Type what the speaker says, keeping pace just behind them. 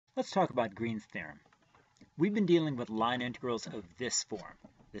Let's talk about Green's theorem. We've been dealing with line integrals of this form.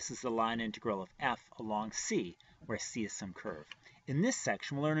 This is the line integral of f along c, where c is some curve. In this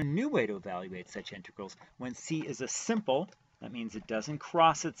section, we'll learn a new way to evaluate such integrals when c is a simple. That means it doesn't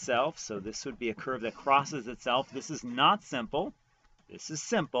cross itself, so this would be a curve that crosses itself. This is not simple. This is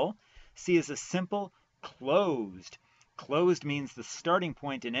simple. C is a simple closed. Closed means the starting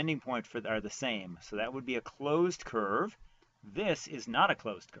point and ending point are the same, so that would be a closed curve. This is not a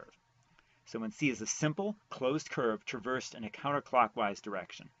closed curve. So when C is a simple closed curve traversed in a counterclockwise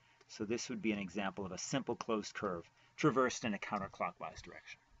direction. So this would be an example of a simple closed curve traversed in a counterclockwise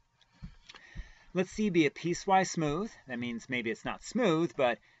direction. Let C be a piecewise smooth. That means maybe it's not smooth,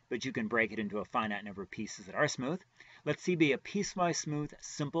 but you can break it into a finite number of pieces that are smooth. Let C be a piecewise smooth,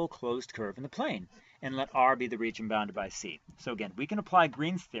 simple closed curve in the plane. And let R be the region bounded by C. So again, we can apply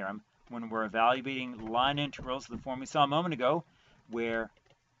Green's theorem when we're evaluating line integrals of the form we saw a moment ago, where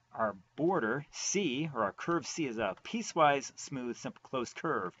our border C, or our curve C, is a piecewise smooth, simple closed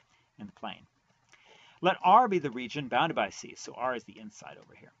curve in the plane. Let R be the region bounded by C. So R is the inside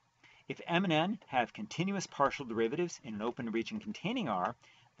over here. If M and N have continuous partial derivatives in an open region containing R,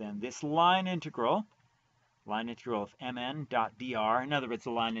 then this line integral of Mn dot dr, in other words,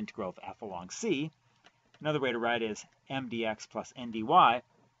 the line integral of f along C, another way to write it is m dx plus n dy.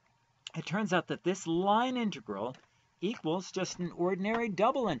 It turns out that this line integral equals just an ordinary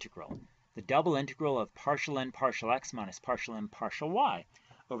double integral, the double integral of partial n partial x minus partial n partial y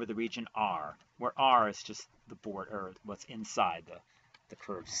over the region R, where R is just the border, or what's inside the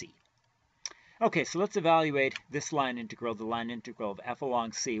curve C. Okay, so let's evaluate this line integral, the line integral of f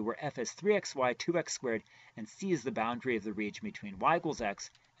along C, where f is 3xy, 2x squared, and C is the boundary of the region between y equals x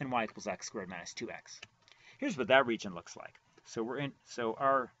and y equals x squared minus 2x. Here's what that region looks like. So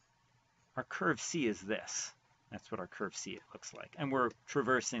our curve C is this. That's what our curve C looks like. And we're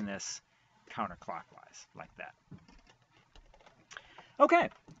traversing this counterclockwise, like that. Okay,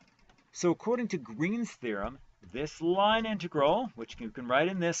 so according to Green's theorem, this line integral, which you can write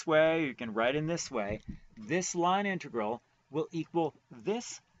in this way, you can write in this way, this line integral will equal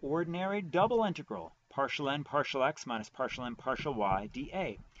this ordinary double integral, partial n partial x minus partial n partial y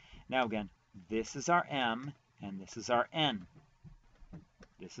dA. Now again, this is our m, and this is our n.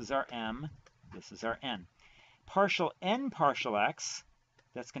 This is our m, this is our n. Partial n partial x,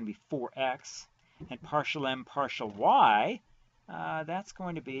 that's going to be 4x, and partial n partial y, that's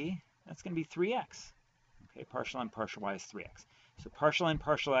going to be 3x. Okay, partial n partial y is 3x. So partial n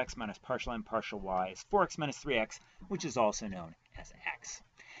partial x minus partial n partial y is 4x minus 3x, which is also known as x.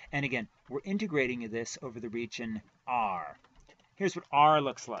 And again, we're integrating this over the region R. Here's what R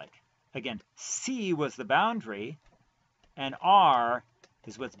looks like. Again, C was the boundary, and R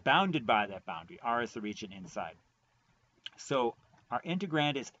is what's bounded by that boundary. R is the region inside. So our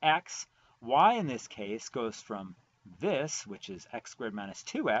integrand is x. Y in this case goes from this, which is x squared minus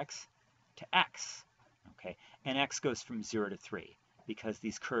 2x, to x. Okay, and x goes from 0 to 3 because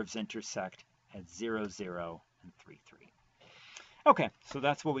these curves intersect at 0, 0, and 3, 3. Okay, so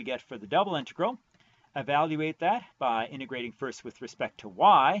that's what we get for the double integral. Evaluate that by integrating first with respect to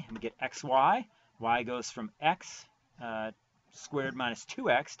y, and we get xy. Y goes from x squared minus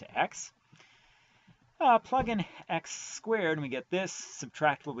 2x to x. Plug in x squared, and we get this.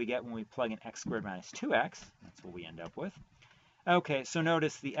 Subtract what we get when we plug in x squared minus 2x. That's what we end up with. Okay, so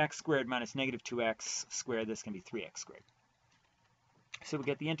notice the x squared minus negative 2x squared, this can be 3x squared. So we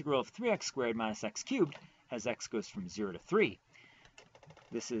get the integral of 3x squared minus x cubed as x goes from 0 to 3.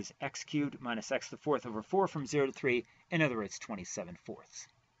 This is x cubed minus x to the fourth over 4 from 0 to 3, in other words, 27 fourths.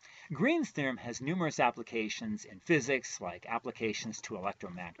 Green's theorem has numerous applications in physics, like applications to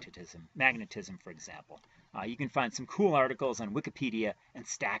magnetism, for example. You can find some cool articles on Wikipedia and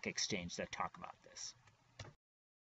Stack Exchange that talk about this.